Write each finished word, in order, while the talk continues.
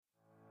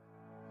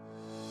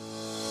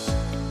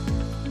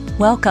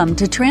Welcome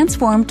to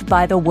Transformed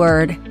by the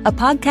Word, a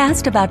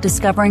podcast about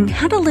discovering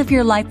how to live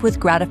your life with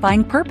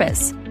gratifying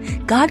purpose.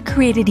 God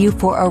created you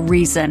for a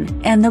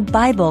reason, and the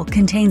Bible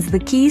contains the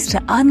keys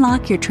to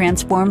unlock your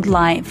transformed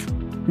life.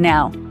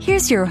 Now,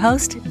 here's your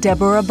host,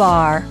 Deborah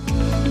Barr.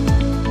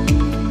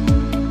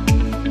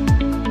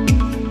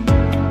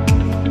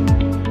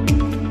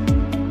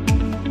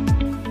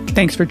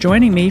 Thanks for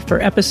joining me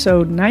for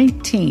episode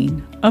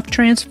 19 of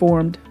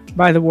Transformed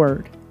by the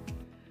Word.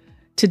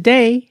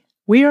 Today,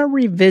 we are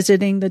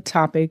revisiting the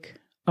topic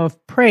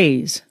of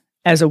praise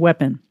as a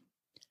weapon,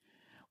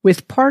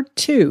 with part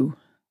 2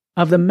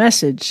 of the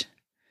message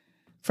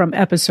from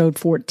episode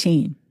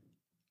 14.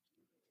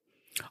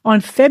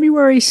 On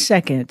February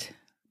 2nd,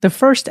 the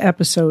first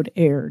episode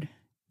aired.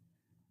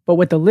 But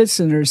what the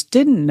listeners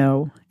didn't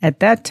know at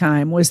that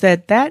time was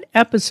that that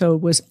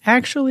episode was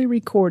actually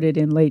recorded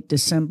in late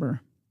December.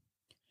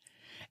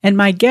 And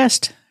my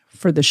guest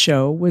for the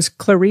show was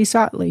Clarice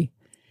Otley.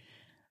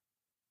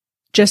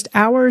 Just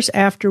hours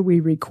after we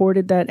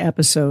recorded that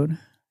episode,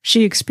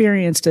 she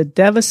experienced a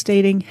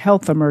devastating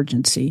health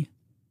emergency.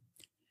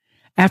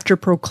 After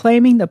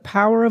proclaiming the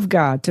power of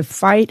God to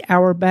fight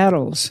our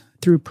battles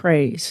through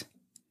praise.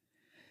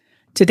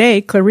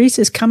 Today, Clarice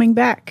is coming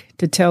back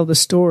to tell the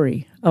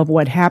story of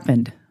what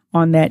happened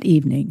on that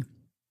evening.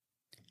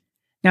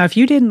 Now, if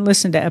you didn't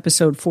listen to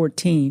episode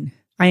 14,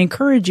 I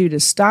encourage you to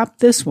stop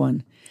this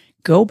one,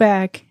 go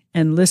back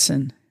and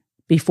listen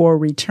before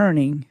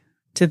returning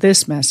to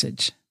this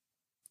message.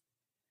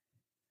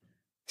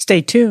 Stay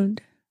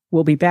tuned.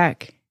 We'll be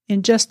back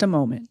in just a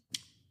moment.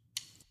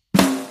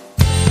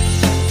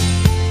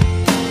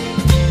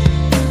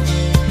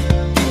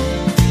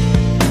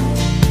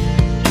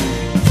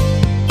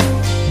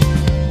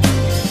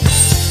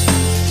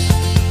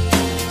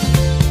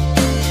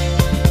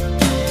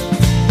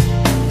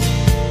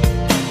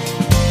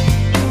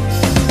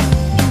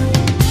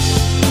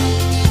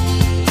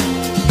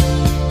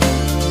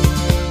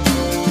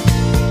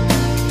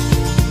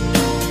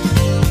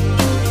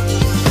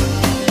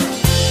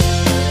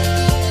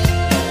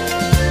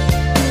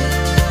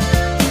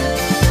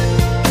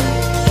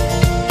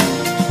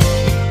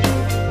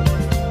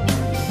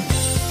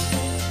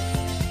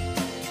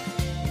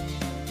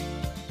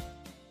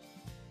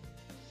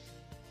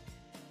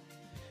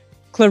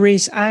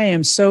 Clarice, I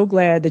am so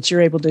glad that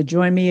you're able to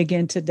join me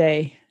again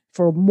today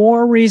for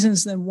more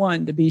reasons than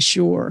one, to be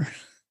sure.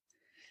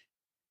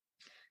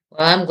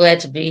 Well, I'm glad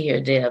to be here,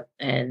 Deb,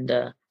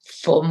 and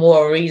for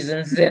more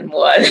reasons than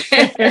one.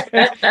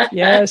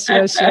 Yes.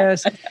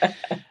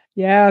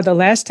 Yeah, the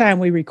last time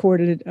we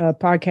recorded a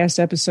podcast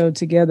episode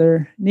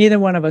together, neither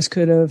one of us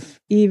could have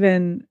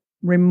even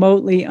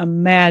remotely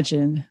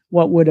imagined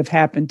what would have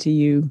happened to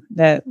you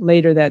that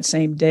later that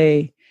same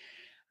day.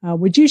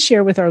 Would you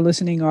share with our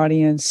listening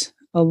audience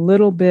a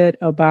little bit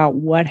about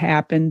what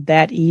happened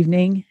that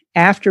evening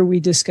after we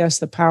discussed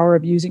the power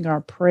of using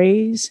our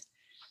praise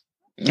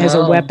as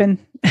a weapon?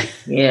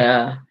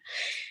 Yeah.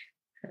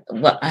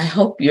 Well, I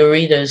hope your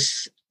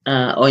readers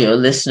or your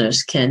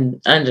listeners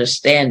can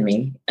understand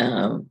me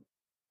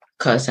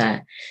because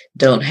I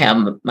don't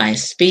have my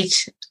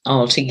speech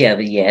all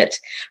together yet.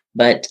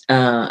 But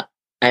I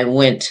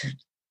went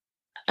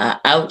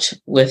out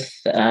with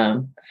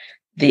the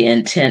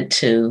intent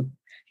to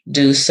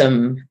do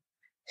some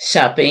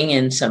shopping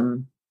and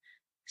some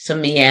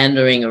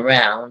meandering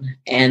around,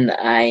 and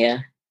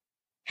I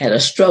had a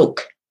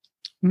stroke.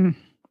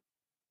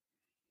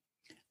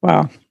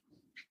 Wow.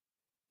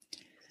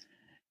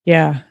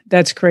 Yeah,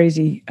 that's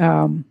crazy.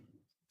 I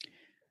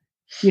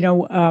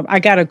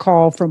got a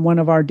call from one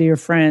of our dear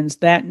friends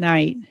that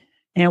night,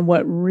 and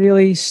what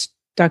really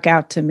stuck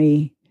out to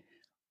me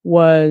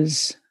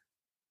was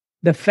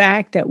the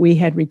fact that we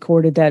had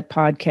recorded that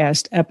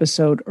podcast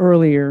episode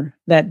earlier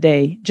that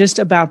day, just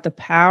about the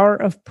power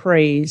of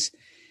praise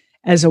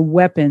as a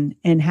weapon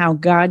and how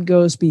God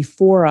goes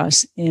before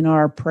us in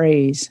our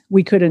praise.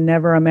 We could have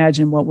never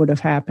imagined what would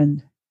have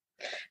happened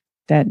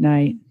that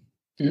night.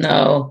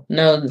 No,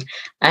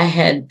 I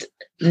had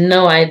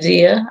no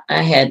idea.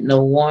 I had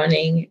no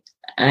warning.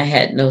 I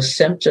had no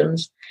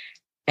symptoms.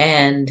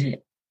 And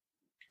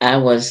I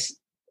was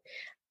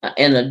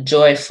in a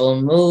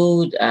joyful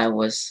mood. I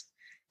was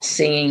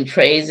singing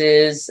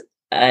praises.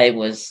 I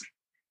was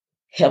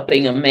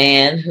helping a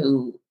man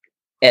who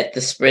at the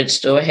Sprint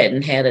store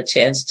hadn't had a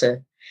chance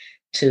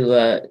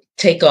to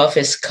take off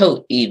his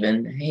coat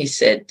even. He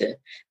said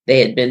they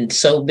had been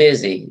so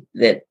busy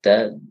that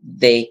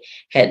they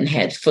hadn't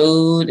had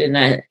food. And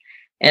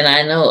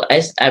I know,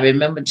 I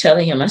remember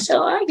telling him, I said,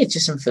 "Oh, I'll get you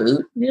some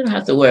food. You don't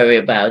have to worry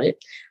about it.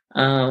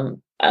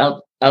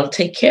 I'll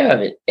take care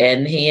of it."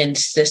 And he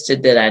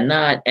insisted that I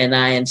not, and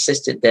I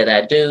insisted that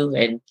I do.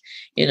 And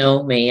you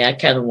know me, I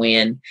kind of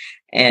win.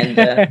 And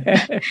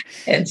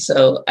and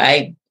so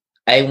I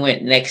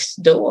went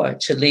next door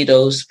to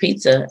Lido's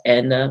Pizza,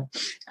 and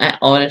I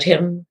ordered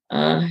him,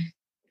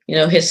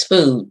 his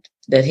food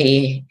that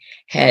he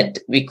had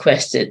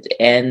requested,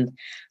 and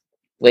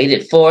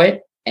waited for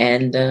it,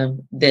 and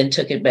then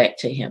took it back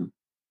to him.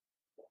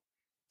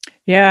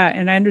 Yeah.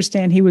 And I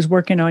understand he was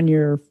working on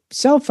your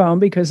cell phone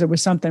because there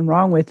was something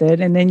wrong with it.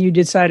 And then you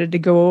decided to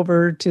go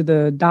over to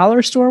the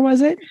dollar store,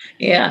 was it?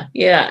 Yeah,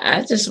 yeah.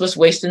 I just was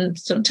wasting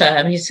some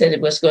time. He said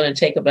it was going to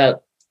take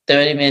about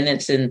 30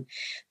 minutes. And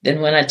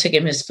then when I took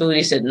him his food,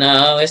 he said,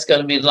 no, it's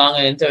going to be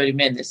longer than 30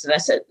 minutes. And I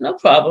said, no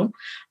problem.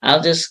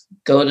 I'll just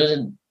go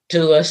to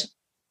a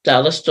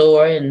dollar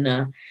store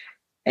and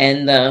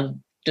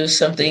do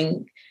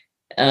something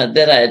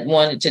that I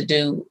wanted to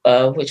do,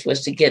 which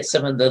was to get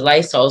some of the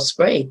Lysol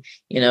spray.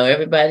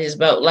 Everybody's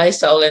about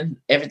Lysol and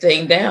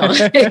everything down.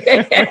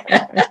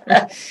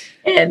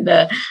 And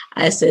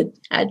I said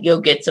I'd go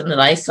get some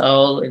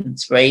Lysol and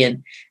spray,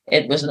 and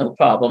it was no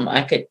problem.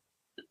 I could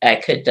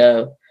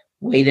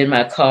wait in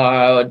my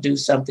car or do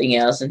something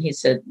else. And he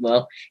said,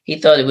 well, he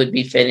thought it would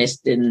be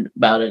finished in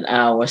about an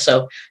hour.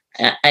 So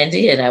I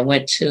did. I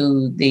went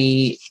to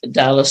the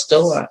dollar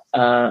store,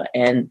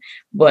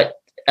 but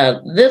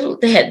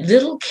they had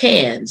little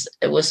cans.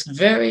 It was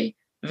very,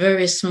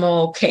 very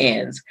small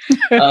cans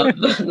of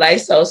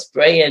Lysol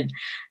spray, and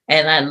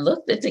I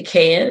looked at the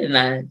can and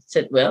I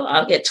said, well,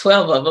 I'll get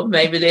 12 of them.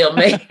 Maybe they'll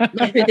make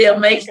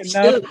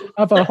two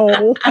of a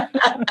whole.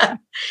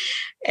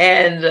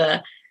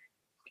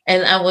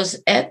 And I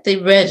was at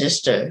the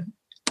register,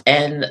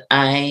 and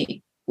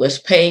I was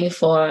paying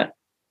for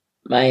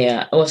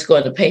I was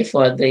going to pay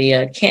for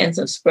the cans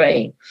of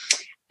spray.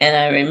 And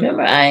I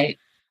remember I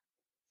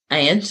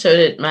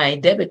inserted my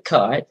debit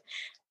card,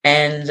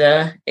 and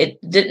it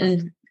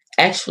didn't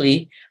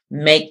actually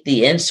make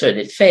the insert.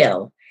 It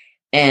failed.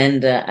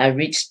 And I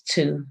reached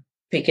to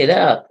pick it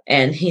up,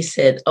 and he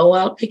said, oh,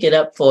 I'll pick it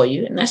up for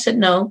you. And I said,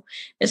 no,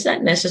 it's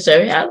not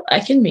necessary. I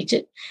can reach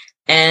it.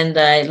 And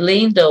I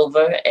leaned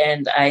over,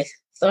 and I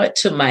thought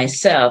to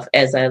myself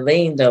as I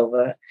leaned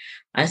over,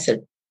 I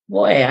said,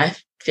 boy, I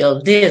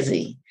feel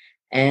dizzy.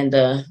 And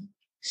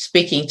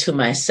speaking to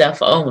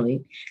myself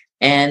only.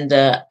 And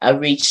I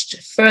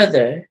reached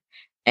further,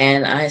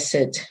 and I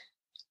said,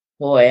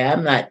 boy,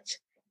 I'm not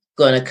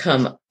going to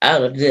come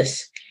out of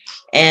this.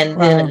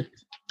 And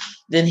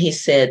then he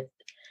said,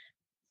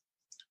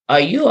 are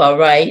you all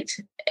right?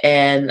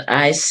 And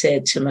I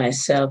said to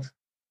myself,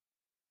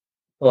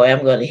 boy,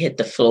 I'm going to hit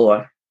the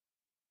floor.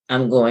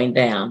 I'm going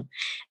down.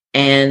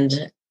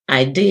 And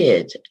I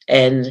did.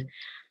 And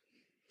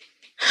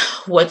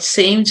what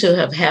seemed to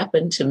have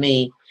happened to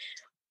me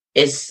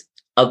is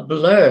a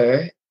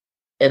blur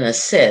in a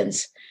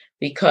sense,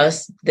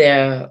 because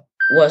there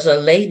was a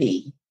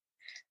lady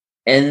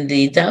in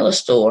the dollar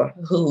store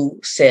who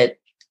said,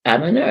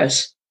 I'm a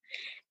nurse.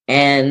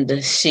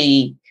 And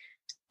she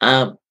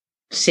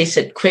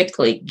said,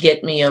 quickly,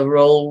 get me a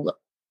roll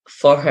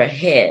for her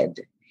head.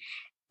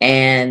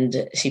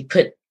 And she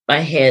put my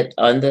head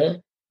on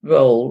the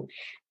roll,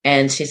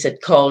 and she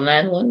said, call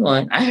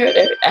 911.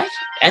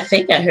 I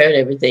think I heard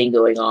everything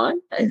going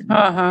on.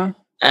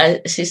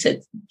 She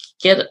said,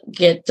 get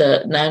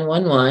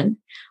 911.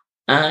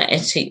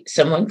 And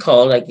someone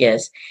called, I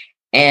guess,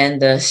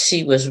 and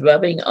she was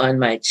rubbing on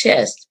my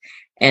chest.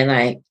 And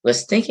I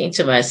was thinking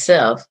to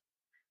myself,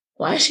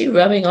 why is she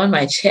rubbing on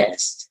my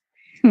chest?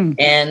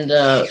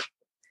 And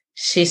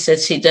she said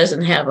she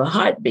doesn't have a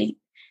heartbeat.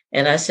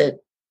 And I said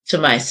to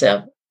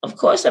myself, of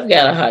course I've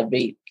got a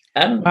heartbeat.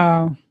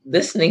 I'm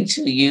listening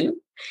to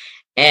you.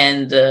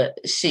 And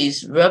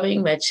she's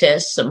rubbing my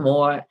chest some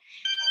more.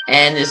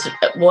 And it's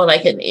more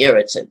like an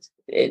irritant.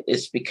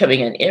 It's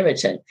becoming an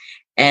irritant.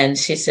 And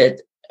she said,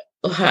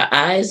 her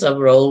eyes are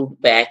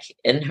rolled back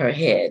in her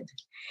head.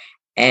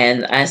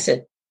 And I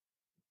said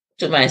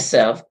to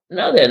myself,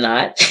 no, they're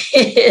not.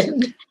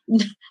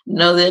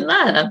 No, they're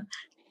not.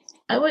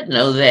 I would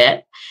know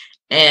that.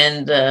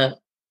 And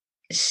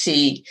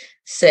she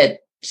said,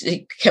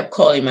 she kept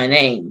calling my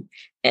name.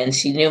 And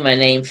she knew my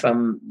name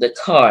from the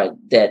card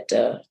that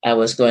I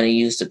was going to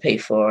use to pay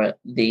for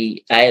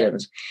the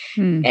items.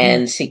 Mm-hmm.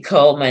 And she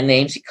called my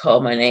name.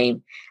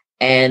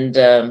 And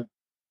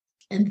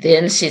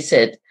then she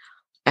said,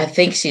 I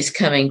think she's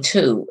coming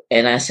too.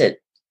 And I said,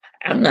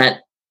 I'm not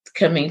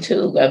coming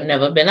too. I've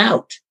never been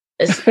out.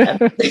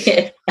 I'm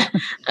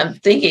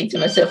thinking to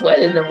myself, what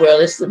in the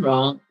world is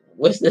wrong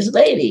with this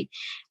lady?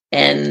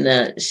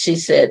 And she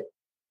said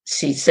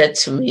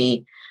to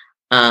me,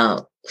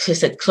 she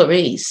said,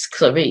 Clarice.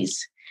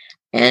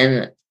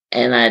 And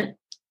I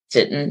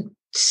didn't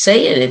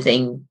say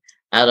anything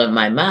out of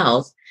my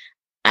mouth.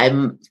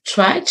 I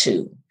tried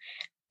to.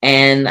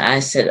 And I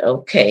said,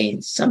 okay,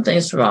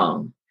 something's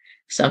wrong.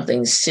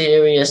 Something's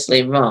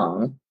seriously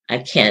wrong. I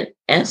can't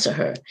answer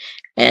her.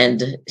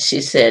 And she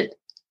said,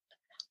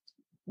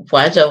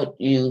 why don't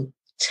you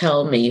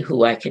tell me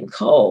who I can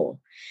call?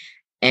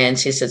 And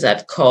she says,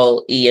 I've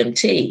called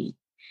EMT,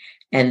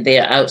 and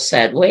they're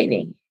outside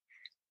waiting.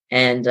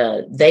 And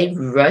they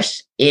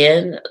rushed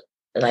in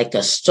like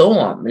a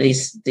storm.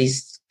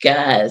 These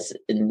guys,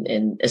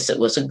 and it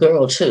was a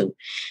girl too.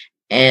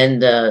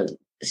 And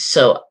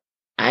so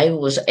I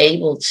was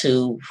able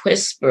to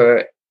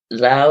whisper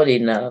loud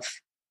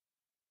enough,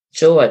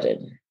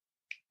 Jordan,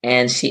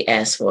 and she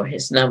asked for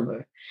his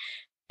number,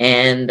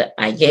 and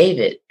I gave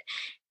it.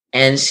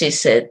 And she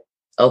said,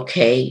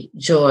 okay,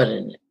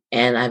 Jordan.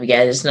 And I've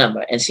got his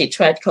number. And she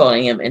tried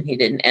calling him, and he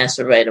didn't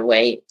answer right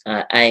away.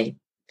 I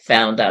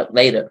found out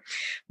later.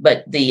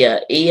 But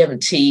the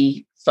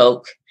EMT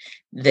folk,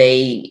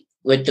 they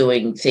were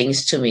doing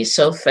things to me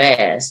so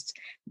fast.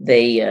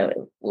 They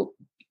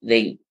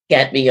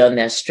got me on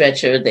their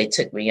stretcher. They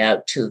took me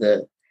out to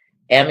the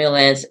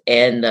ambulance,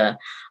 and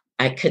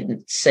I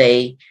couldn't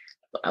say.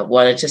 I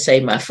wanted to say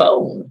my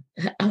phone.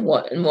 I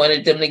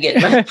wanted them to get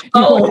my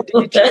phone.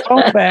 Get your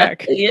phone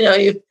back.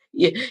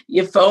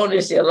 Your phone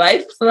is your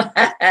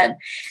lifeline,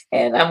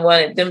 and I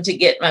wanted them to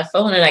get my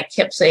phone, and I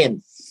kept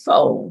saying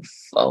phone,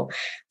 phone,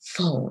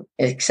 phone.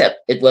 Except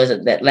it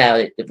wasn't that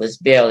loud; it was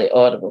barely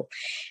audible.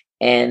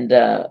 And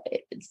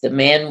the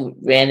man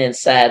ran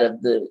inside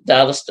of the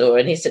dollar store,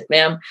 and he said,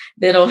 "Ma'am,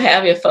 they don't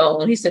have your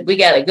phone." He said, "We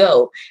got to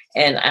go."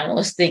 And I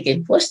was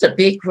thinking, "What's the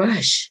big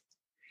rush?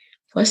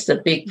 What's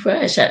the big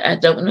rush? I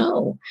don't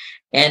know."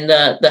 And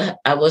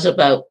I was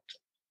about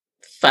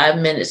 5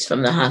 minutes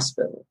from the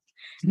hospital,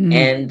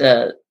 and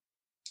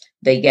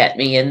they got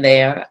me in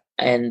there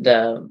and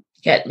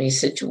got me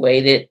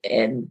situated,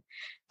 and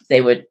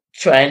they were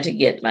trying to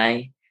get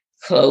my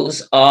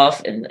clothes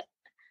off, and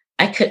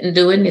I couldn't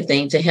do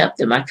anything to help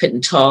them. I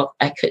couldn't talk.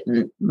 I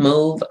couldn't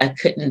move. I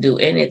couldn't do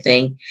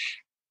anything.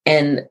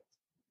 And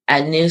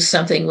I knew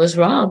something was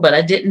wrong, but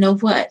I didn't know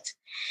what.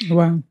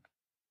 Wow.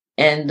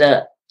 And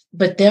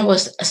but there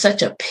was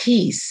such a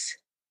peace.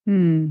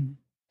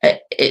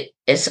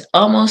 It's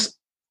almost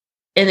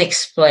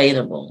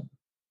inexplainable.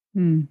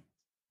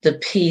 The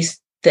peace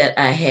that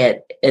I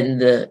had in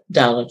the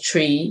Dollar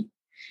Tree,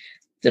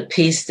 the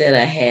peace that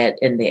I had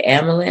in the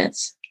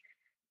ambulance,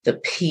 the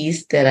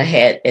peace that I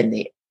had in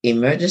the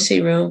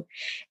emergency room.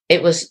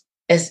 It was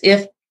as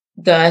if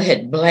God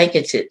had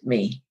blanketed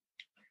me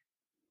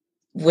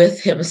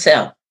with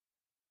himself.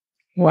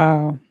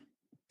 Wow.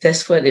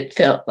 That's what it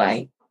felt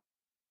like.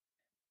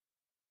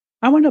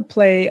 I want to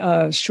play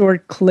a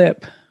short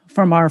clip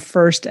from our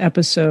first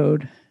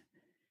episode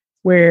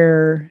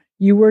where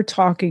you were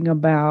talking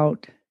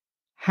about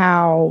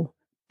how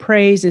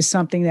praise is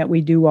something that we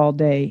do all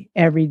day,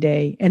 every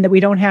day, and that we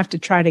don't have to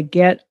try to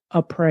get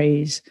a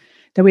praise,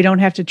 that we don't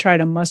have to try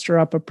to muster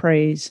up a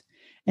praise,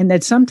 and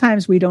that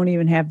sometimes we don't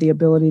even have the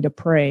ability to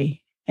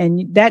pray.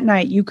 And that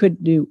night you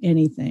couldn't do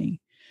anything.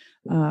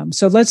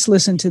 So let's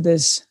listen to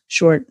this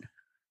short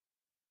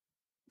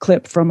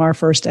clip from our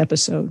first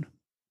episode.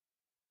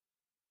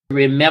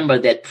 Remember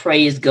that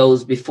praise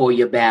goes before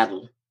your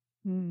battle.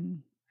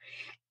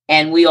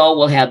 And we all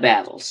will have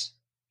battles.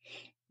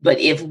 But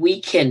if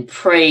we can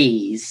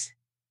praise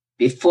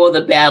before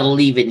the battle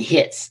even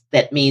hits,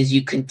 that means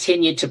you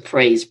continue to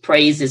praise.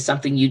 Praise is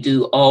something you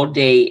do all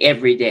day,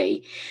 every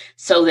day.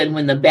 So then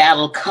when the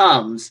battle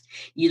comes,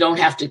 you don't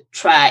have to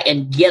try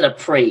and get a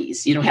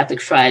praise. You don't have to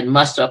try and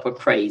muster up a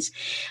praise.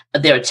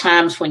 There are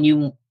times when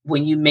you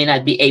may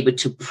not be able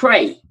to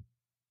pray,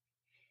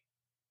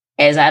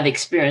 as I've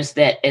experienced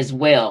that as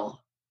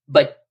well.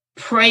 But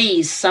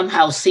praise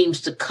somehow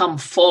seems to come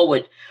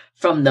forward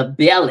from the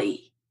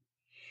belly,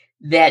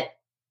 that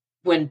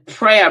when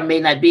prayer may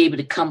not be able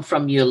to come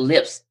from your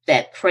lips,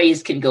 that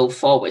praise can go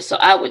forward. So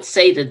I would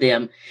say to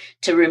them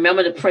to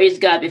remember to praise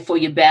God before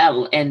your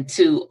battle, and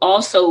to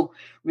also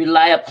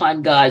rely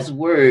upon God's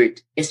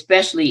word,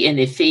 especially in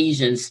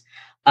Ephesians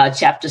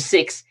chapter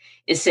 6.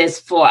 It says,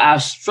 "For our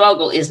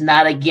struggle is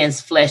not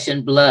against flesh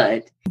and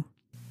blood."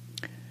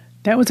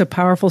 That was a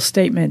powerful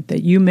statement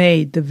that you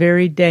made the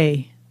very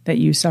day that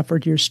you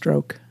suffered your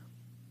stroke.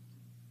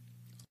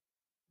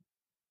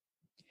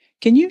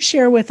 Can you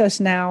share with us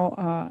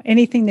now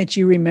anything that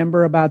you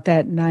remember about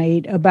that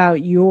night, about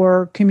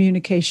your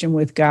communication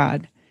with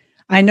God?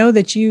 I know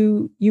that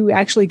you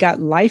actually got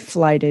life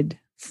flighted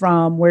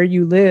from where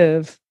you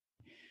live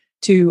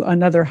to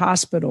another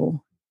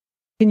hospital.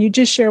 Can you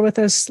just share with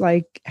us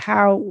like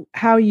how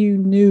you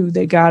knew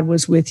that God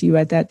was with you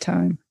at that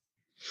time?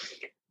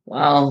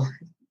 Wow.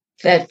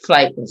 That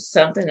flight was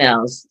something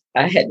else.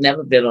 I had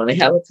never been on a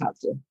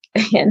helicopter,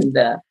 and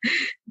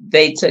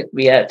they took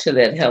me out to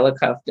that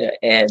helicopter,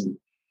 and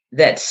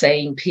that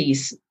same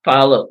peace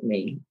followed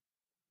me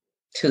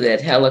to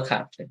that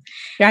helicopter.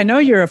 Yeah, I know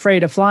you're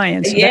afraid of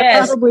flying, so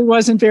yes. That probably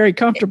wasn't very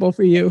comfortable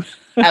for you.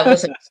 I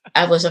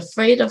was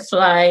afraid of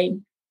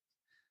flying,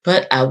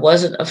 but I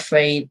wasn't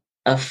afraid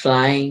of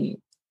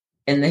flying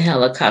in the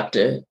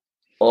helicopter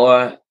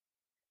or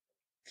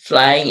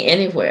flying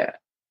anywhere,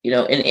 in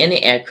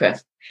any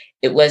aircraft.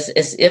 It was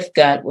as if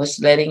God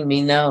was letting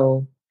me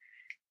know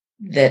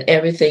that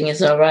everything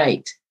is all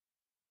right,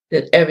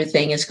 that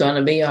everything is going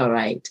to be all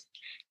right,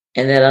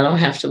 and that I don't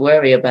have to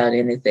worry about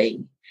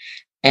anything.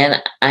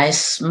 And I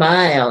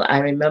smiled. I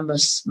remember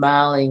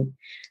smiling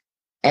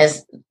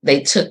as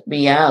they took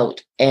me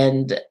out,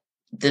 and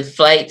the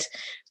flight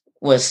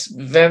was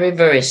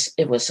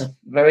it was a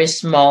very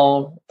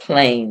small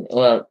plane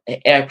or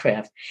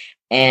aircraft.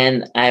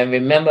 And I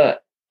remember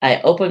I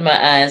opened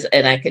my eyes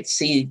and I could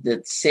see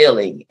the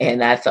ceiling,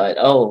 and I thought,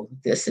 "Oh,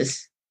 this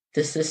is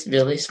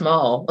really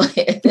small."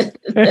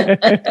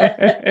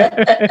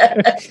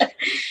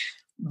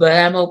 But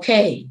I'm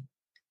okay.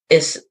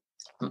 It's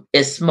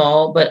it's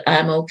small, but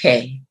I'm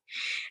okay.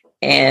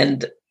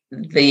 And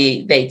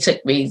they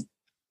took me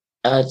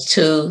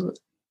to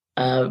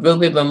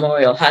Ruby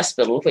Memorial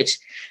Hospital, which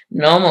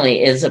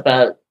normally is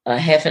about a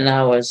half an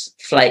hour's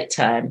flight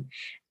time.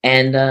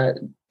 And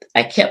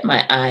I kept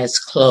my eyes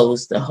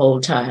closed the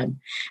whole time.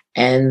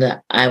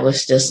 And I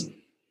was just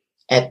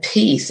at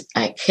peace.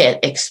 I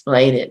can't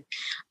explain it.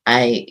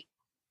 I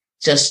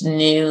just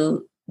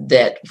knew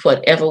that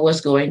whatever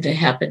was going to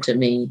happen to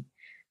me,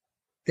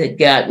 that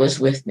God was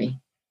with me.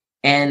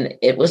 And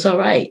it was all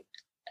right.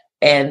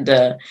 And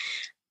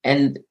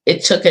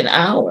it took an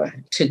hour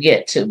to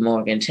get to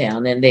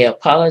Morgantown, and they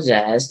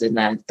apologized, and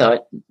I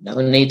thought,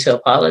 no need to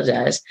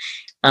apologize.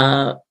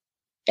 And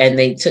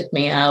they took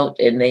me out,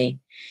 and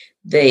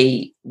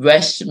they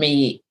rushed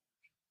me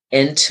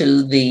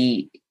into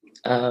the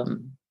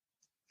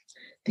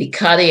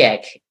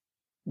cardiac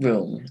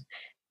room.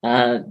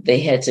 They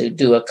had to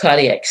do a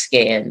cardiac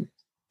scan,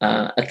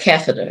 a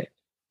catheter.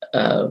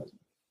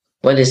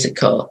 What is it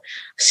called?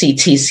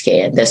 CT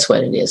scan. That's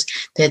what it is.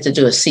 They had to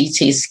do a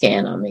CT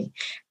scan on me.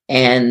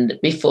 And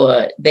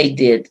before they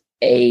did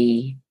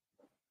a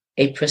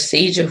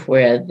procedure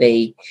where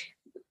they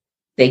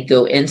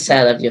go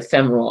inside of your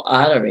femoral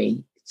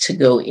artery to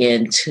go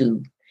in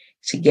to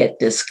get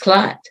this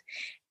clot.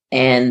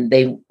 And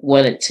they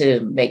wanted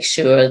to make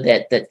sure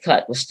that the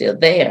clot was still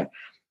there.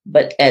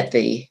 But at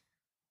the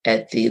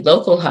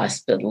local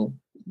hospital,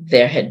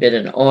 there had been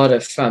an order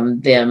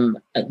from them,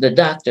 the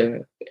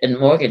doctor in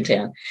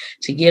Morgantown,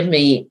 to give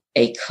me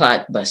a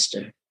clot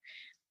buster.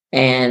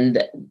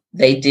 And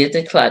they did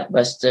the clot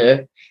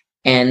buster,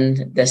 and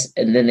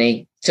then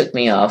they took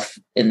me off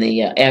in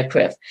the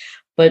aircraft.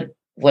 But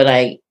when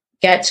I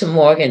got to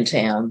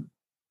Morgantown,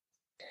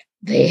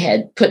 they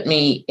had put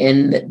me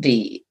in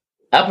the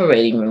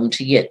operating room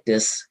to get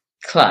this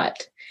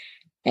clot.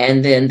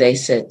 And then they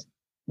said,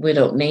 we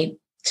don't need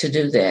to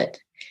do that.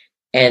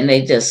 And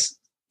they just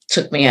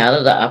took me out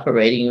of the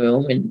operating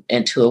room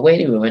and to a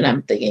waiting room. And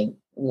I'm thinking,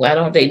 why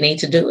don't they need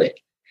to do it?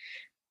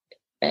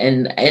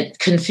 And it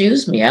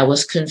confused me. I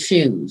was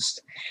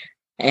confused.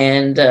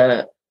 And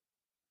I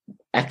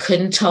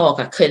couldn't talk.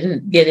 I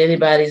couldn't get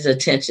anybody's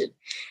attention.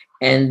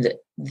 And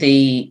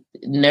the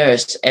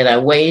nurse, and I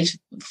waited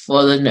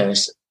for the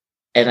nurse,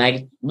 and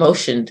I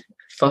motioned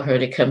for her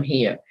to come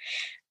here.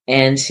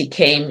 And she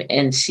came,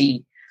 and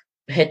she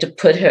had to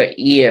put her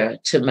ear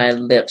to my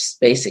lips,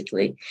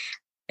 basically.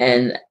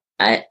 And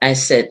I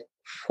said,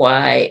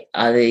 why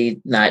are they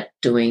not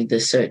doing the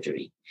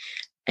surgery?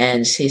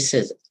 And she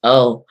said,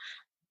 oh,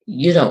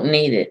 you don't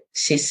need it.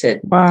 She said,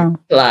 wow.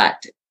 The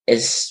clot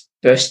is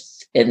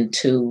burst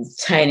into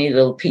tiny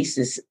little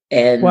pieces,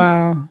 and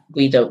wow.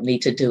 We don't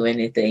need to do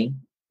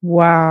anything.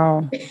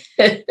 Wow.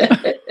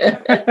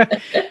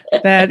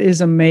 That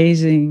is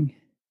amazing.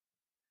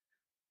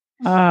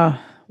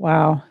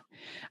 Wow.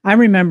 I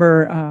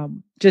remember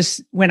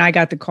just when I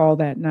got the call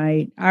that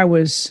night, I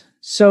was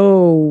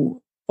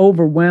so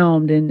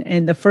overwhelmed.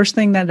 And the first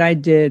thing that I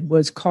did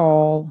was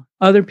call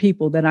other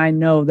people that I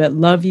know that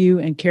love you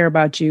and care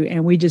about you.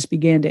 And we just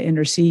began to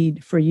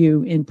intercede for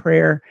you in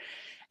prayer.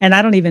 And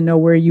I don't even know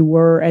where you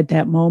were at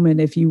that moment,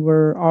 if you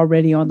were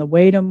already on the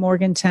way to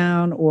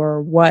Morgantown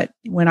or what,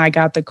 when I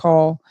got the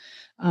call.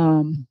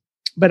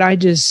 But I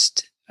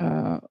just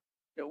know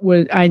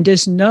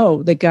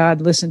that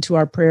God listened to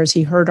our prayers.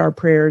 He heard our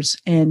prayers,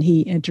 and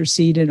he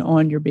interceded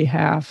on your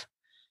behalf.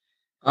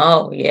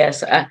 Oh,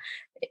 yes.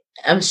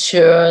 I'm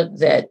sure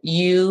that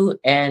you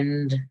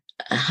and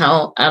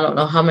I don't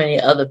know how many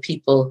other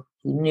people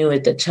knew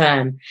at the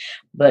time,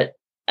 but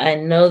I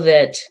know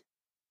that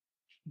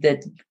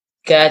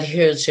God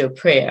hears your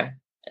prayer.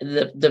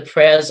 The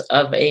prayers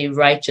of a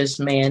righteous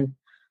man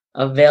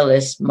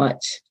availeth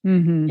much.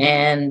 Mm-hmm.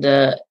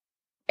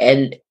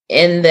 And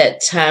in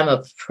that time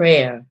of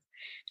prayer,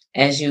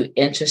 as you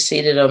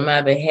interceded on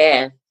my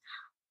behalf,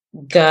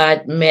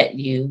 God met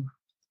you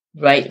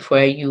right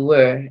where you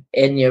were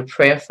in your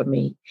prayer for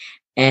me.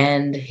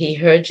 And he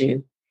heard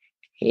you,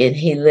 and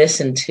he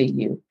listened to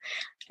you.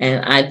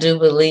 And I do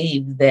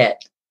believe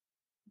that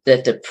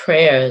the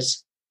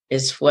prayers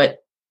is what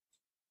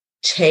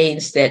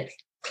changed that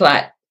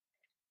clot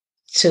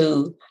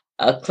to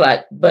a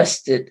clot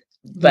busted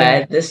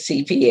by the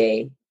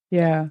CPA.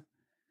 Yeah.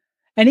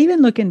 And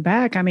even looking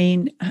back, I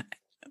mean,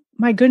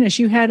 my goodness,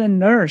 you had a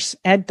nurse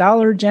at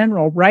Dollar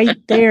General right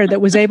there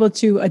that was able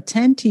to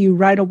attend to you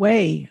right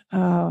away.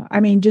 I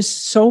mean,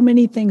 just so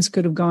many things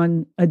could have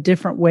gone a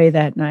different way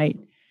that night.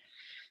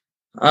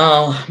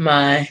 Oh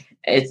my,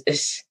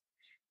 it's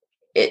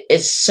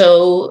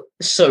so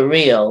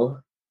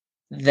surreal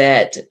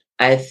that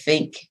I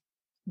think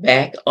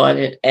back on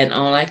it, and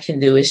all I can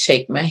do is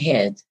shake my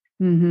head.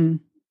 Mm-hmm.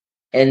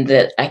 And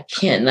that I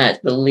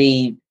cannot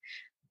believe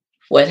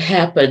what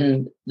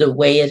happened, the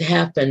way it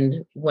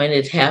happened, when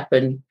it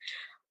happened,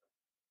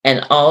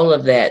 and all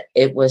of that.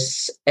 It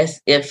was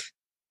as if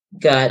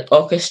God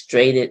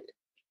orchestrated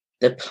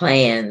the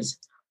plans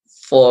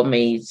for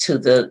me to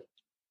the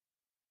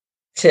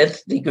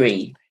 10th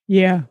degree.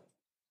 Yeah.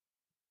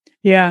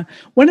 Yeah.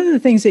 One of the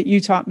things that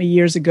you taught me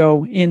years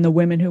ago in the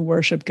Women Who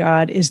Worship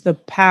God is the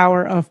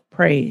power of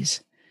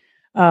praise.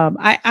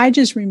 I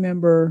just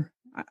remember,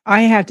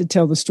 I have to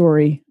tell the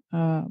story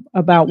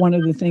about one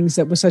of the things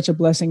that was such a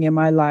blessing in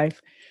my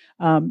life.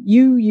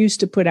 You used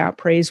to put out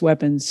praise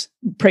weapons,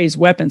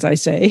 I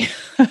say,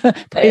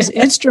 praise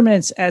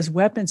instruments as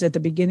weapons at the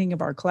beginning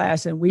of our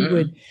class. And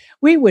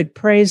we would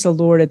praise the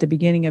Lord at the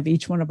beginning of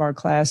each one of our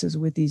classes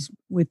with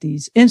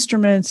these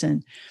instruments.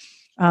 And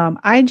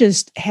I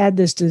just had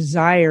this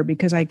desire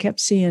because I kept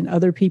seeing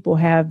other people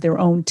have their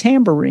own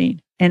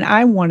tambourine and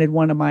I wanted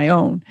one of my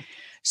own.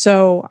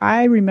 So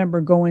I remember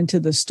going to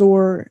the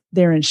store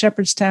there in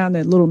Shepherdstown,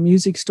 that little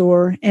music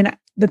store. And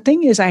the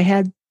thing is, I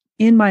had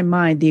in my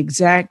mind the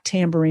exact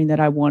tambourine that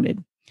I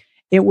wanted.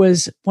 It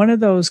was one of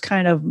those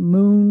kind of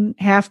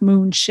half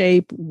moon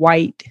shape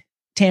white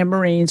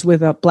tambourines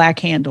with a black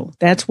handle.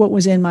 That's what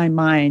was in my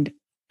mind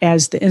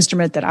as the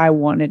instrument that I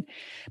wanted.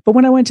 But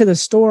when I went to the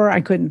store, I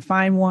couldn't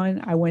find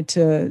one. I went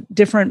to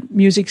different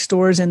music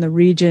stores in the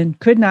region,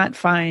 could not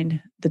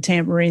find the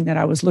tambourine that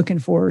I was looking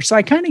for. So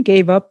I kind of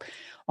gave up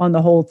on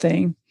the whole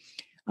thing,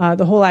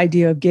 the whole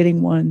idea of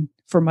getting one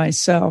for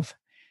myself.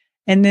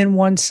 And then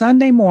one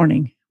Sunday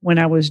morning, when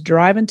I was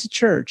driving to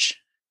church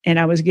and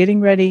I was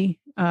getting ready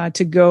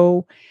to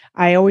go,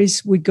 I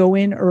always would go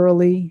in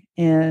early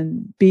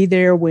and be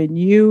there when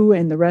you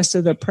and the rest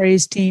of the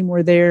praise team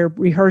were there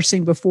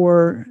rehearsing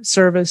before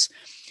service.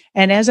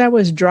 And as I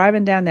was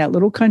driving down that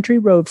little country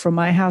road from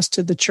my house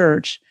to the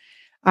church,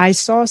 I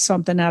saw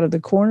something out of the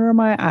corner of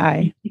my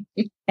eye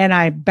and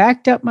I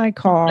backed up my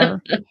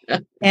car.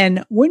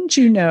 And wouldn't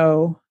you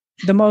know,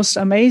 the most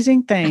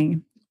amazing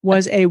thing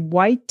was a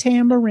white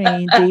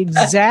tambourine, the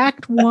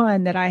exact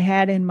one that I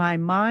had in my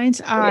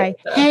mind's eye,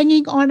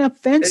 hanging on a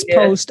fence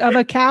post of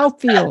a cow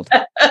field.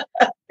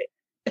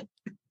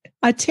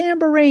 A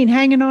tambourine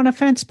hanging on a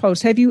fence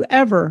post. Have you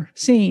ever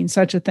seen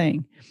such a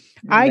thing?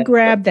 I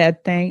grabbed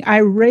that thing. I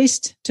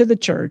raced to the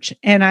church,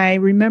 and I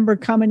remember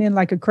coming in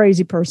like a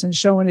crazy person,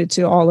 showing it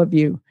to all of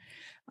you.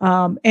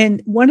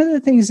 And one of the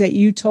things that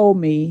you told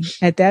me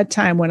at that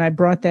time when I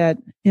brought that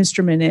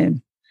instrument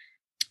in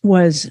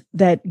was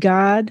that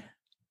God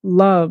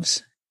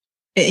loves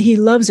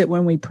it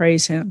when we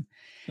praise him.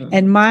 Mm-hmm.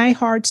 And my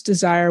heart's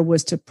desire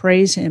was to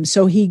praise him.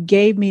 So he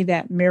gave me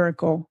that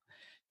miracle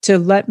to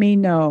let me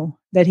know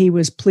that he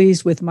was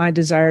pleased with my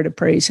desire to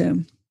praise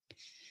him.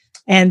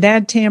 And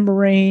that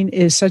tambourine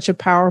is such a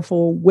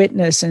powerful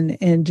witness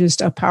and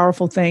just a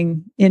powerful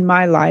thing in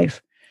my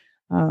life.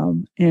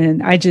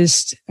 And I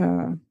just,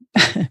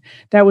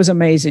 that was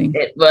amazing.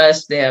 It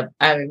was there.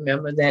 I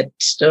remember that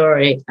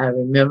story. I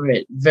remember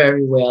it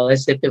very well,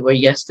 as if it were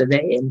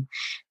yesterday. And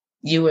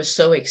you were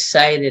so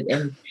excited.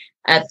 And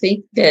I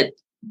think that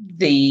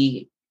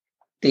the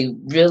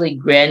really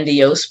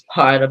grandiose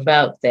part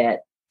about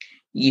that,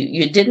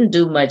 you didn't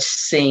do much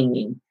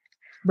singing.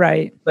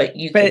 Right. But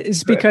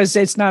it's because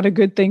it's not a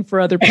good thing for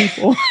other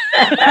people.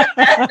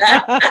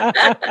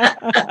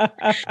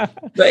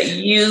 But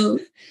you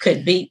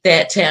could beat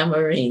that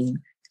tambourine,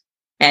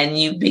 and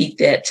you beat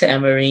that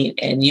tambourine,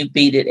 and you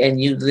beat it,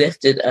 and you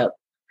lifted up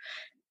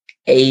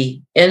a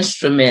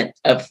instrument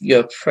of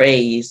your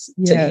praise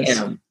to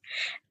him.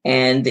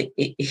 And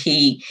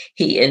he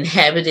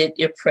inhabited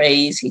your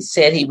praise. He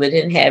said he would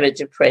inhabit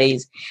your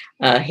praise.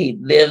 He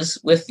lives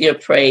with your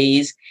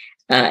praise.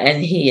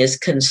 And he is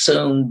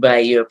consumed by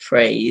your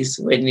praise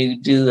when you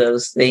do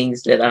those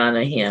things that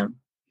honor him.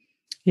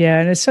 Yeah,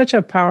 and it's such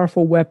a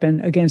powerful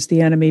weapon against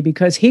the enemy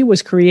because he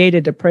was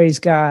created to praise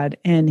God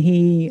and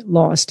he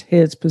lost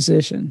his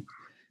position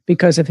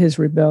because of his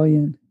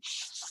rebellion.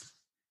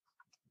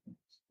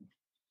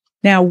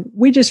 Now,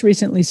 we just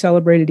recently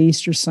celebrated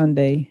Easter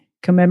Sunday,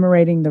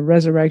 commemorating the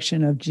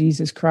resurrection of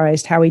Jesus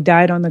Christ, how he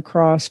died on the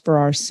cross for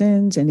our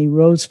sins and he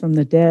rose from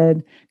the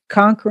dead,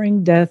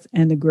 conquering death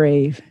and the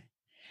grave.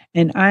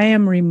 And I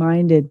am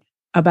reminded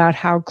about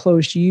how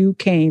close you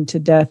came to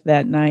death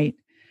that night,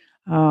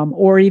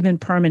 or even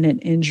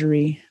permanent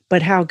injury,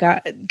 but how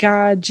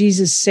God,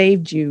 Jesus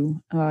saved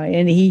you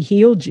and he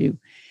healed you.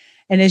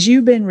 And as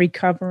you've been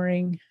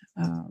recovering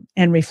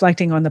and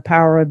reflecting on the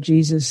power of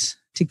Jesus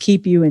to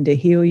keep you and to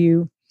heal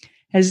you,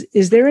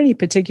 is there any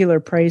particular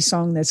praise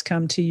song that's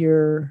come to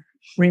your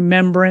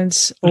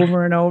remembrance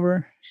over and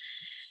over?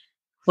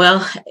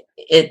 Well,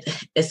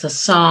 it's a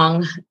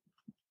song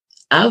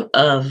out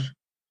of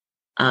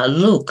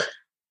Luke,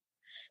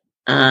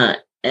 and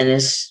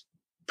it's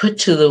put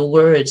to the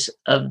words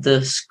of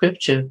the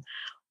scripture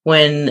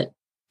when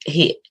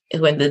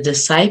the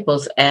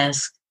disciples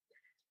asked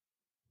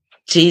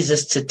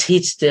Jesus to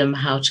teach them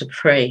how to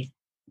pray,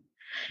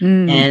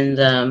 and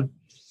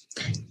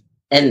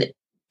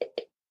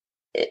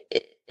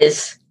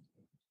it's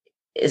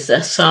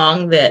a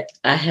song that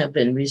I have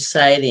been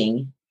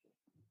reciting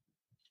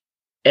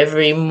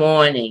every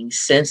morning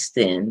since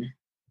then.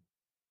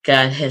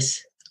 God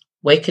has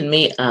waken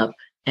me up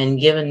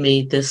and given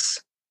me this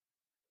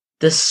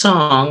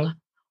song,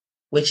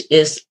 which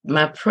is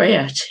my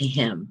prayer to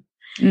him.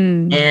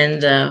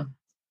 And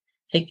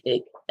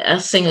I'll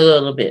sing a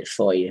little bit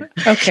for you.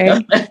 Okay.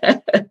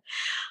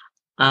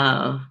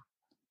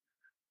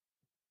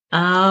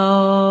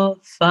 Our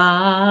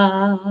Father,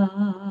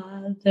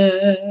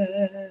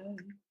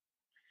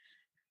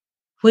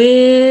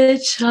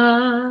 which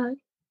art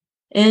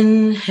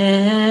in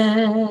heaven,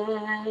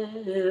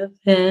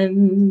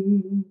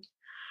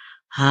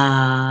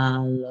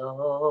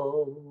 hallowed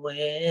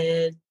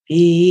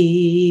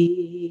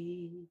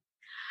be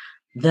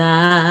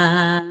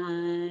thy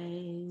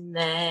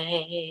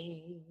name.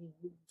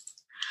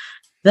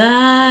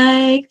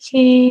 Thy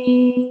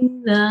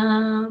kingdom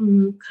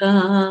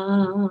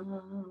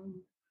come,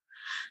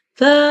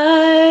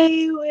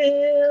 thy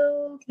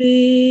will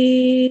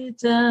be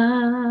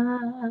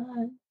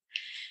done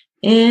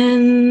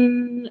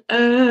in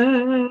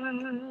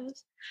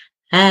earth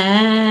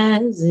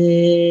as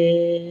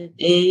it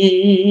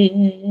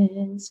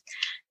is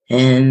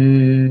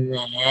in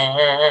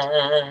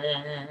heaven.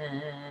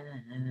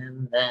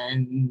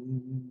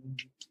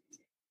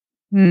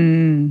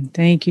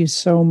 Thank you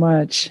so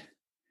much.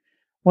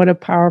 What a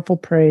powerful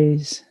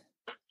praise.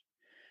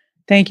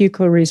 Thank you,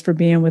 Clarice, for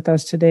being with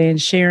us today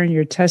and sharing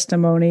your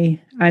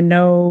testimony. I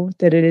know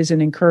that it is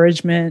an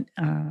encouragement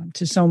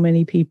to so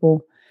many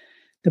people,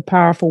 the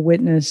powerful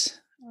witness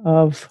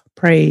of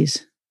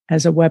praise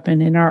as a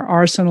weapon in our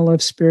arsenal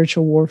of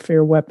spiritual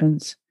warfare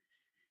weapons.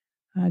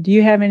 Do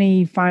you have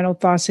any final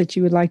thoughts that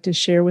you would like to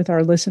share with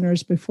our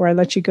listeners before I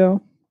let you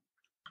go?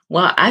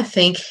 Well, I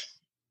think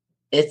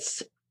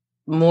it's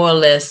more or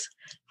less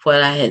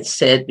what I had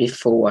said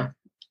before,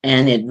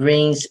 and it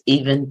rings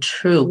even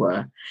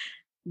truer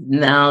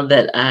now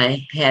that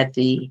I had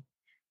the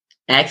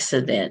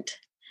accident.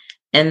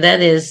 And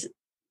that is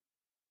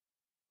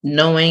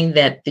knowing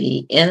that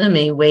the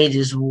enemy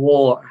wages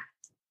war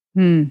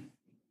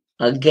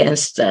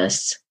against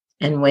us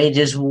and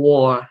wages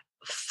war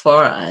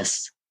for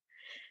us,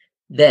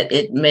 that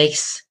it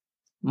makes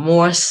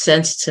more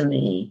sense to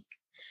me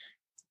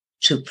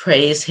to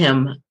praise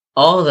him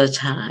all the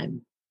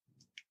time.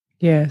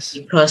 Yes.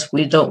 Because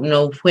we don't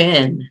know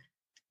when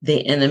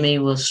the enemy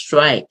will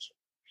strike.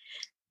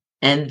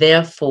 And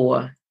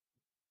therefore,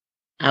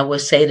 I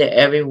would say to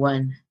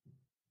everyone,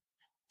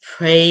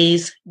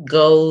 praise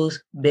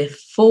goes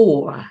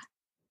before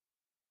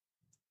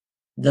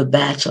the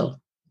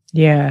battle.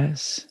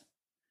 Yes.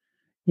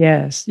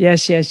 Yes.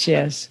 Yes, yes,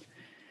 yes.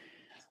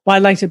 Well,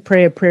 I'd like to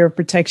pray a prayer of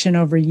protection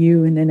over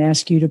you and then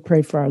ask you to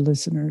pray for our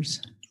listeners.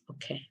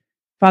 Okay.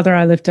 Father,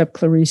 I lift up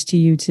Clarice to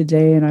you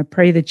today, and I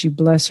pray that you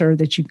bless her,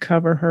 that you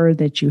cover her,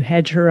 that you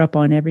hedge her up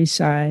on every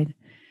side.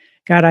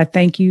 God, I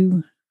thank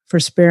you for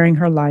sparing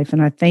her life,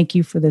 and I thank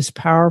you for this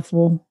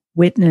powerful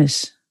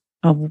witness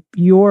of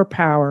your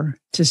power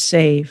to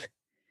save.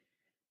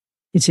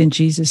 It's in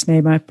Jesus'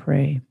 name I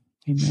pray.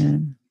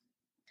 Amen.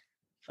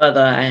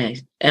 Father,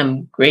 I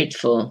am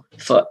grateful,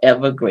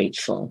 forever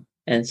grateful,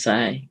 as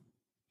I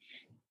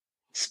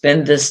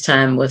spend this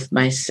time with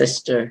my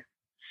sister.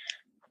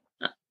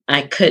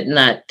 I could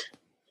not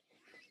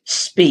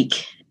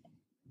speak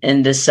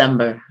in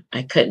December.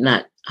 I could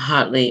not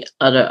hardly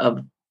utter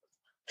a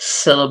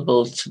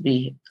syllable to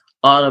be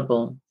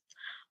audible.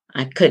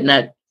 I could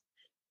not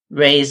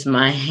raise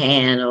my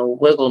hand or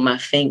wiggle my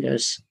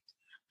fingers.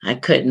 I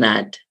could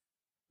not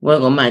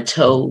wiggle my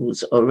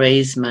toes or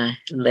raise my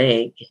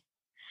leg.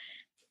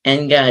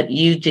 And God,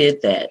 you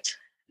did that.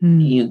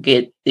 You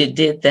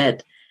did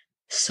that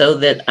so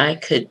that I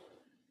could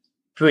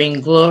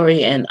bring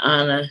glory and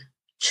honor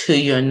to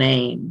your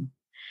name.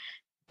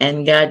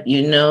 And God,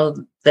 you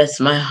know that's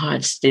my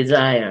heart's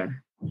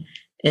desire,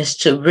 is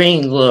to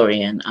bring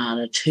glory and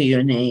honor to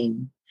your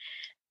name.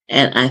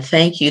 And I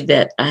thank you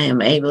that I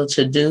am able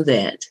to do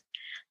that.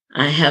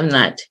 I have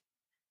not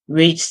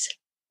reached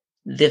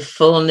the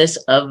fullness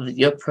of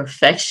your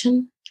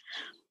perfection,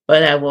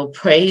 but I will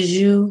praise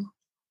you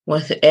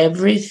with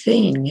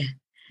everything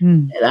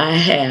that I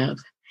have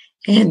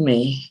in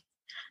me.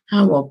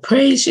 I will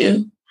praise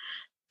you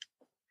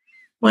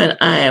when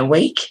I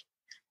awake.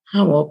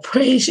 I will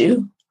praise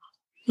you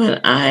when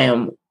I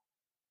am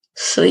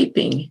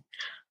sleeping.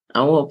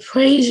 I will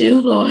praise you,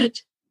 Lord,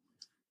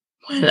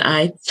 when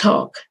I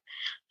talk.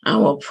 I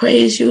will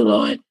praise you,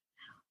 Lord,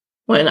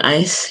 when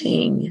I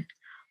sing.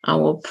 I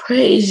will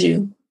praise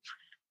you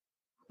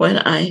when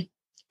I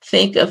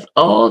think of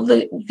all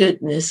the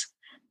goodness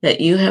that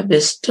you have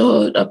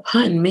bestowed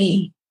upon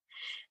me,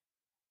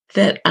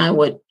 that I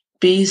would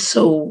be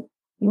so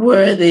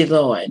worthy,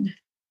 Lord.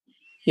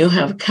 You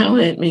have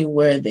counted me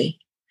worthy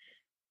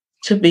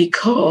to be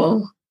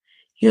called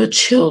your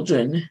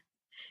children,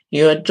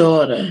 your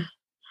daughter,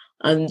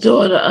 a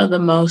daughter of the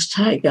Most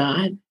High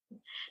God.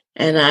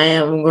 And I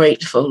am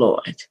grateful,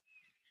 Lord.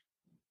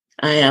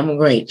 I am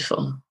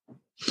grateful.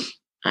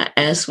 I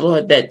ask,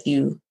 Lord, that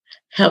you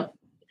help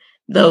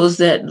those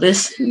that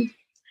listen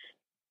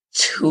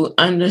to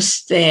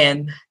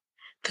understand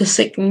the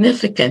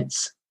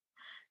significance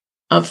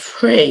of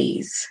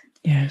praise.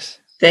 Yes.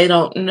 They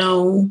don't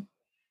know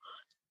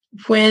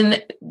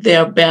when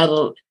their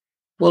battle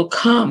will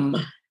come,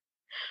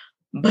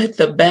 but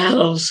the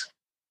battles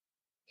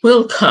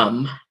will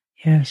come.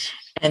 Yes.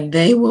 and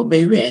they will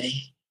be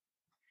ready.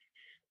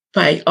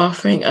 By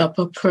offering up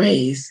a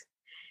praise,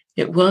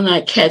 it will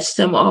not catch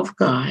them off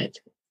guard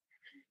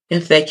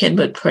if they can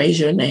but praise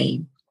your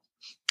name.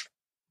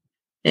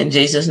 In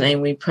Jesus'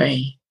 name we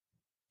pray.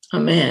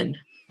 Amen.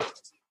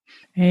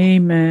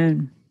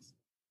 Amen.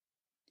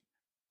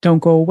 Don't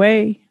go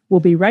away. We'll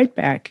be right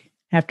back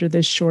after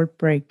this short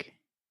break.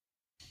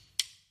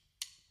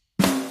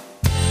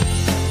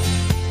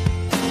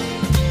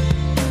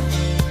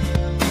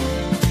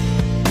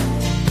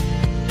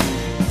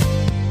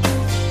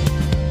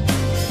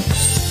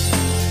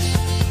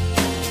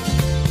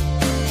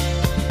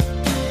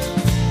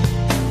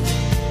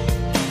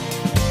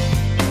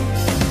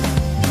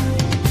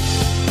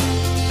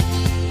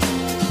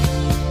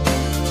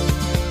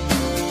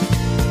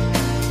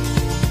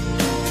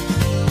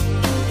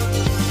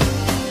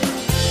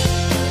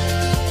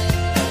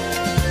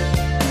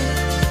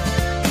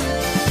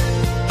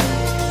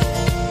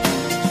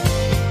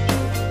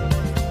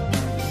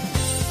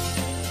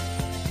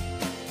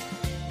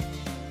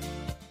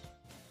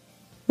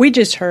 We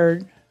just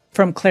heard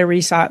from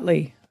Clarice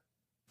Otley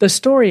the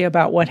story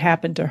about what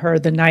happened to her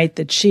the night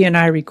that she and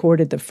I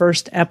recorded the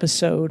first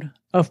episode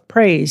of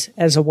Praise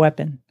as a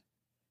Weapon.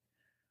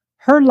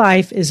 Her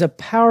life is a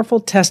powerful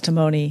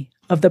testimony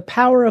of the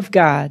power of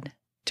God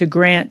to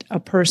grant a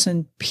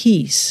person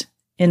peace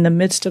in the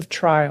midst of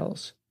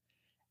trials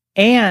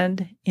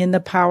and in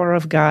the power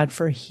of God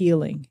for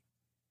healing.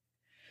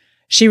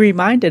 She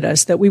reminded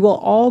us that we will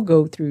all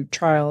go through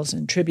trials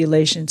and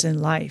tribulations in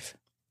life.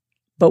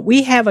 But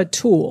we have a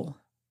tool,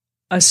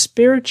 a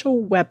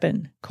spiritual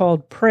weapon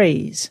called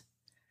praise,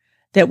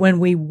 that when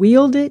we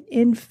wield it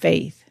in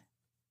faith,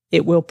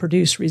 it will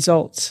produce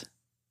results.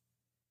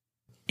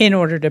 In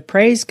order to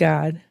praise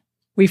God,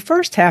 we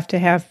first have to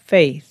have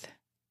faith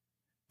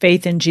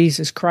in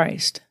Jesus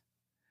Christ,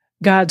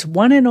 God's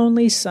one and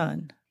only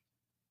Son,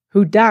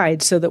 who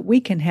died so that we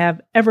can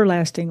have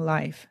everlasting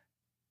life.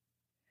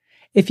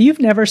 If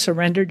you've never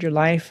surrendered your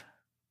life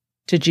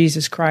to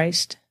Jesus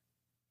Christ,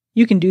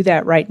 you can do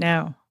that right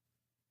now.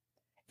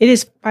 It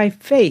is by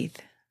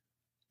faith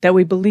that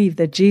we believe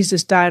that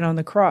Jesus died on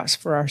the cross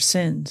for our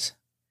sins.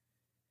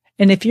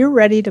 And if you're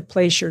ready to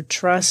place your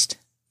trust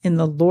in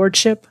the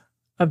Lordship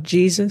of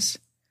Jesus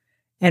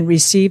and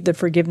receive the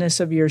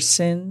forgiveness of your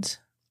sins,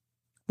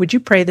 would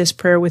you pray this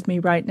prayer with me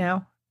right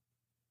now?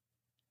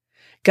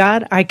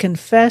 God, I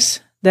confess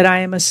that I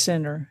am a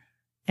sinner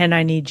and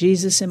I need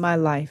Jesus in my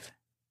life.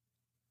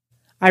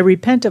 I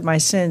repent of my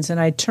sins and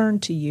I turn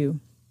to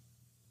you.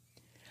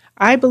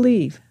 I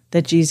believe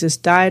that Jesus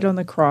died on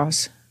the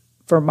cross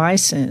for my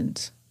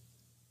sins.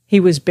 He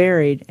was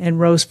buried and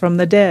rose from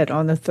the dead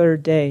on the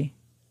third day.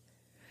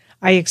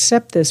 I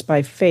accept this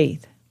by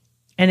faith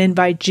and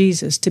invite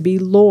Jesus to be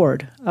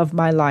Lord of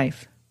my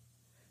life,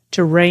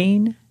 to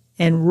reign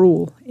and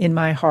rule in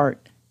my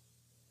heart.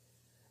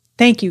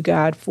 Thank you,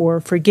 God, for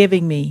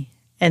forgiving me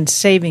and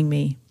saving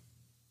me.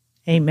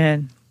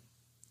 Amen.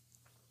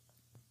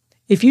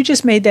 If you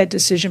just made that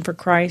decision for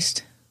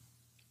Christ,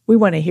 we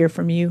want to hear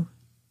from you.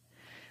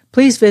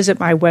 Please visit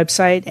my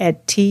website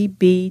at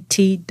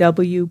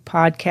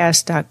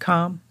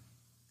tbtwpodcast.com.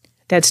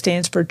 That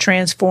stands for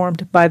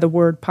Transformed by the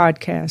Word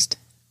Podcast,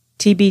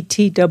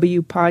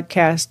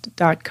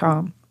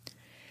 tbtwpodcast.com.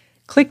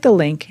 Click the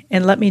link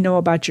and let me know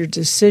about your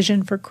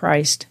decision for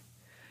Christ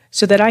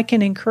so that I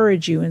can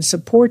encourage you and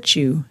support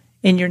you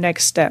in your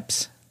next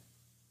steps.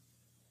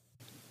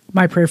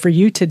 My prayer for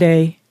you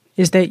today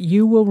is that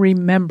you will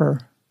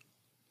remember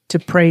to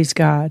praise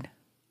God.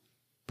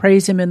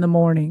 Praise Him in the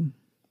morning.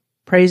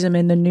 Praise Him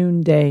in the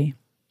noonday.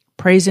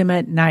 Praise Him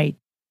at night.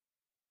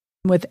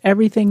 With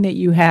everything that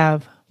you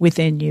have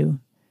within you,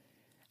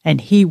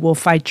 and He will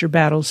fight your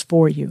battles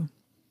for you.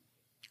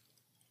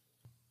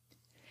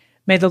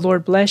 May the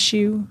Lord bless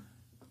you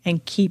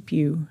and keep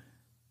you.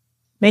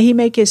 May He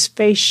make His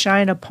face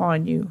shine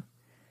upon you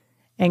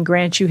and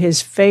grant you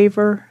His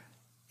favor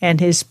and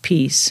His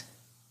peace.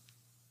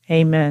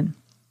 Amen.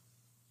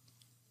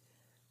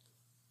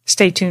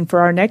 Stay tuned for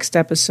our next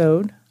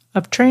episode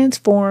of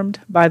Transformed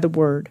by the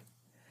Word,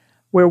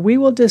 where we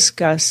will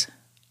discuss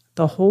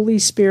the Holy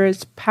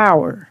Spirit's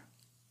power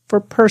for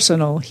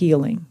personal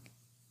healing.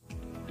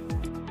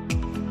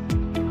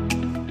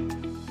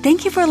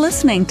 Thank you for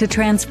listening to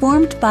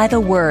Transformed by the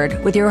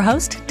Word with your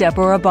host,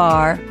 Deborah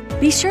Barr.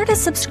 Be sure to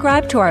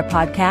subscribe to our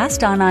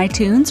podcast on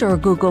iTunes or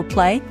Google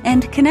Play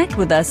and connect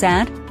with us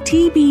at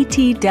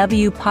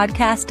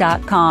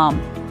tbtwpodcast.com.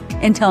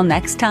 Until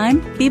next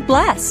time, be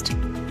blessed.